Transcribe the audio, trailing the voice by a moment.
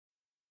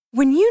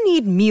When you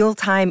need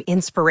mealtime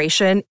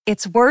inspiration,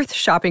 it's worth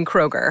shopping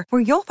Kroger,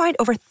 where you'll find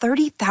over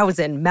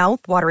 30,000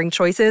 mouth-watering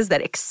choices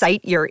that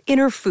excite your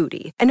inner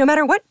foodie. And no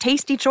matter what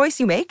tasty choice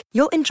you make,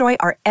 you'll enjoy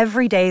our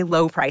everyday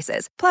low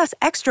prices, plus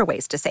extra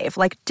ways to save,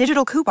 like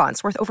digital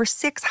coupons worth over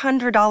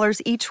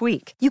 $600 each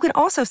week. You can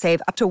also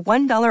save up to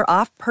 $1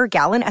 off per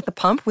gallon at the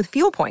pump with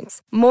fuel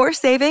points. More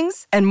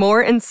savings and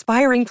more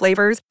inspiring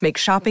flavors make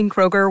shopping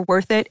Kroger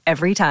worth it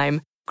every time.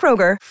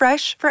 Kroger,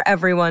 fresh for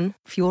everyone.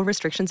 Fuel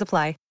restrictions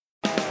apply.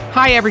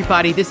 Hi,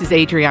 everybody. This is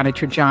Adriana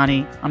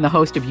Trajani. I'm the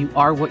host of You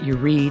Are What You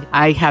Read.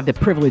 I have the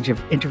privilege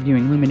of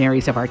interviewing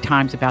luminaries of our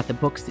times about the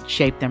books that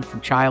shaped them from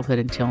childhood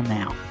until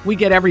now. We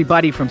get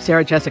everybody from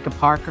Sarah Jessica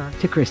Parker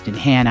to Kristen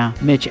Hanna,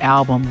 Mitch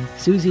Albom,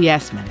 Susie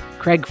Essman,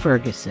 Craig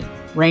Ferguson,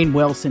 Rainn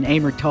Wilson,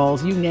 Amor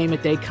Tolls, you name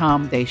it, they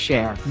come, they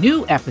share.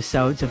 New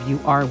episodes of You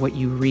Are What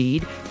You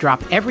Read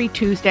drop every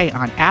Tuesday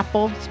on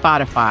Apple,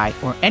 Spotify,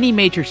 or any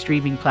major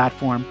streaming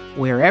platform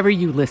wherever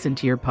you listen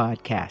to your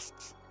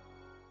podcasts.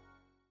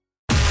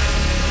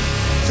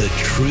 The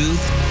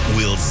truth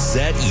will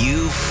set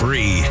you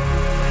free.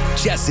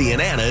 Jesse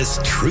and Anna's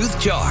Truth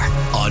Jar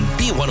on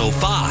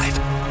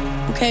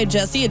B105. Okay,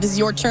 Jesse, it is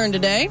your turn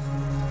today.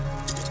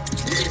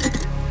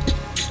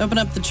 Open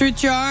up the Truth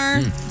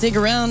Jar, dig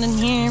around in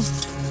here,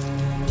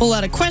 pull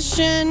out a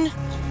question.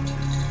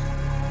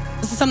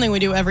 This is something we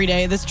do every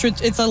day.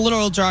 It's a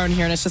literal jar in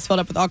here, and it's just filled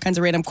up with all kinds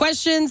of random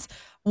questions.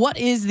 What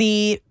is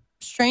the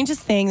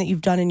strangest thing that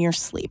you've done in your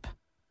sleep?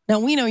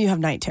 Now, we know you have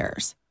night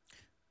terrors.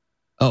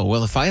 Oh,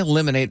 well, if I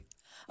eliminate...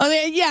 Oh,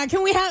 yeah,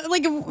 can we have,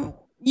 like,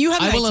 you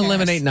have night terrors. I will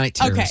eliminate night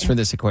terrors for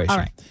this equation. All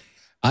right.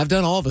 I've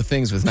done all the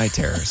things with night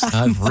terrors.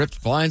 I've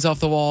ripped blinds off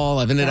the wall.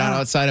 I've ended out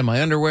outside in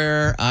my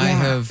underwear.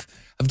 I've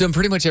done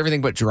pretty much everything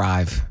but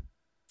drive.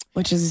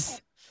 Which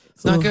is...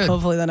 It's not good.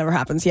 Hopefully that never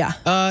happens,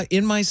 yeah.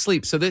 In my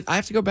sleep. So that I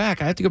have to go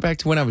back. I have to go back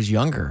to when I was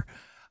younger.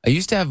 I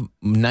used to have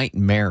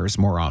nightmares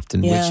more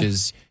often, which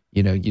is,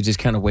 you just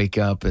kind of wake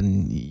up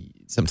and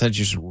sometimes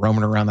you're just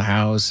roaming around the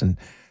house and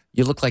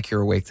you look like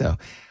you're awake, though.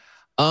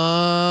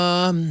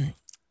 So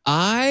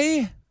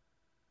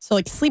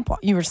like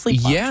you were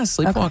sleepwalking? Yeah,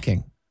 sleepwalking.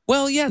 Okay.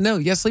 Well,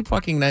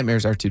 sleepwalking and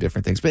nightmares are two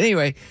different things. But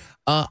anyway,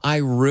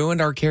 I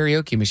ruined our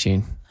karaoke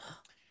machine.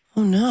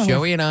 Oh, no.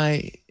 Joey and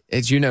I,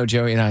 as you know,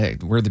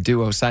 we're the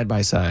duo side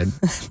by side.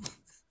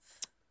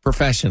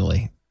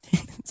 Professionally.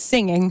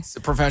 Singing.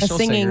 Professional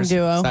singing singers,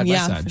 duo. side by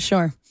side. For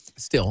sure.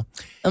 Still.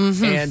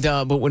 Mm-hmm. And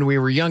but when we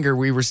were younger,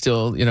 we were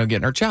still,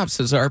 getting our chops.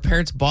 So our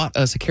parents bought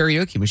us a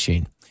karaoke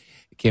machine.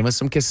 It came with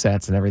some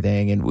cassettes and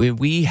everything. And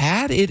we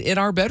had it in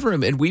our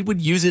bedroom and we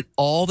would use it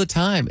all the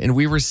time. And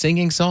we were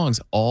singing songs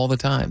all the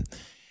time.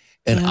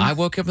 And I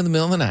woke up in the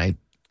middle of the night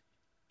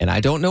and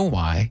I don't know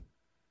why.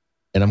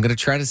 And I'm going to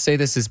try to say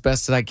this as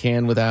best as I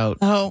can without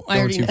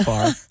going too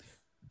far.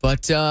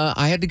 But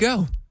I had to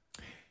go.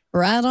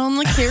 Right on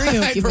the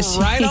karaoke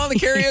machine. Right on the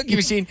karaoke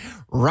machine.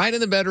 Right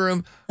in the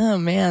bedroom. Oh,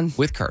 man.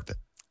 With carpet.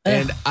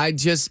 And I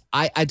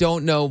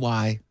don't know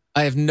why.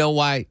 I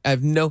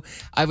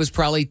was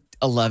probably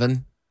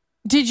 11.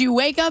 Did you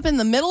wake up in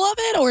the middle of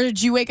it or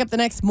did you wake up the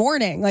next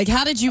morning? Like,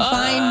 how did you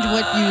find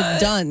what you'd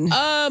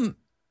done?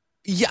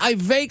 Yeah, I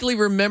vaguely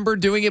remember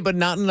doing it, but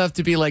not enough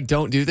to be like,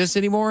 don't do this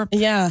anymore.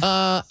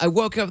 Yeah. I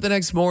woke up the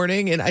next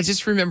morning and I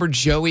just remember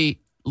Joey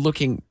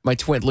my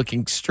twin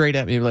looking straight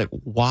at me like,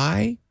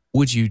 why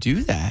would you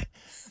do that?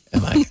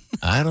 I'm like,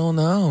 I don't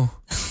know.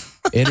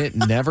 And it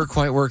never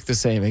quite worked the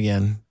same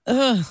again.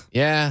 Ugh.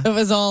 Yeah. It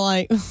was all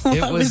like,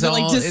 was it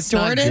like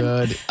distorted?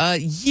 It's not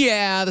good.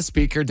 Yeah, the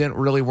speaker didn't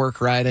really work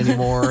right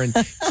anymore and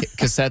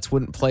cassettes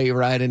wouldn't play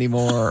right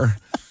anymore.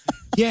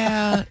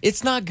 Yeah,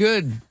 it's not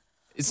good.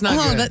 It's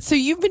not good. So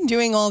you've been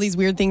doing all these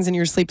weird things in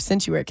your sleep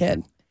since you were a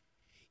kid.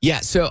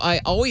 Yeah, so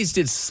I always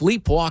did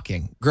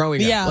sleepwalking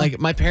growing up. Like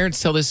my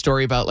parents tell this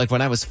story about like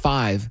when I was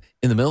 5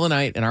 in the middle of the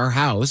night in our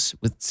house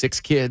with 6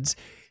 kids,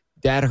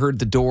 Dad heard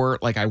the door,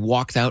 like I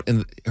walked out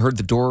and heard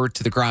the door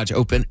to the garage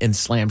open and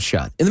slam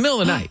shut in the middle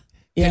of the night.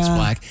 Pitch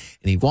black.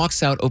 And he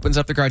walks out, opens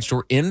up the garage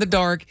door in the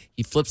dark.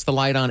 He flips the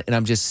light on and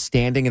I'm just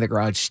standing in the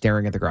garage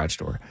staring at the garage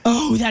door.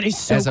 Oh, that is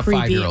so as a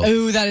creepy. 5-year-old.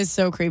 Oh, that is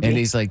so creepy. And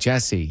he's like,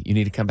 Jesse, you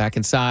need to come back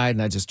inside.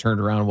 And I just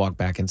turned around and walked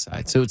back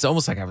inside. So it's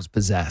almost like I was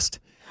possessed.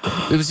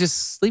 It was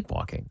just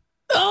sleepwalking.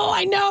 Oh,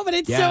 I know, but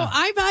it's so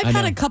I've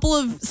had a couple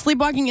of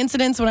sleepwalking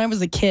incidents when I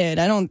was a kid.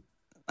 I don't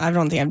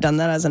think I've done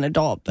that as an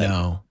adult, but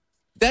no.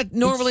 That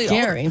normally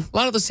scary. A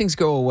lot of those things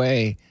go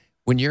away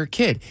when you're a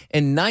kid.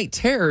 And night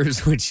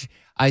terrors, which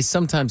I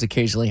sometimes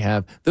occasionally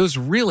have, those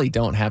really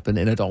don't happen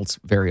in adults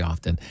very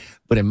often.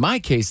 But in my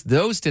case,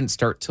 those didn't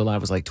start till I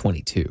was like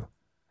 22,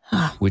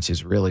 which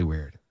is really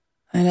weird.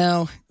 I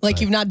know.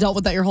 Like you've not dealt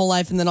with that your whole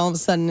life and then all of a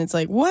sudden it's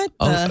like, what?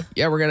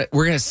 Yeah, we're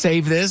gonna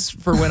save this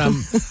for when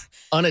I'm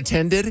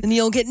unattended. And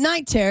you'll get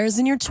night terrors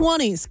in your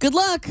 20s. Good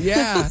luck.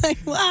 Yeah. Like,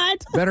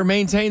 what? Better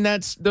maintain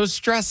those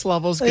stress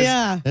levels.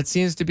 That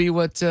seems to be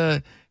what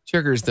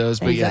triggers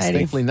those. But Anxiety. yes,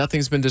 thankfully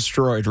nothing's been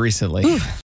destroyed recently.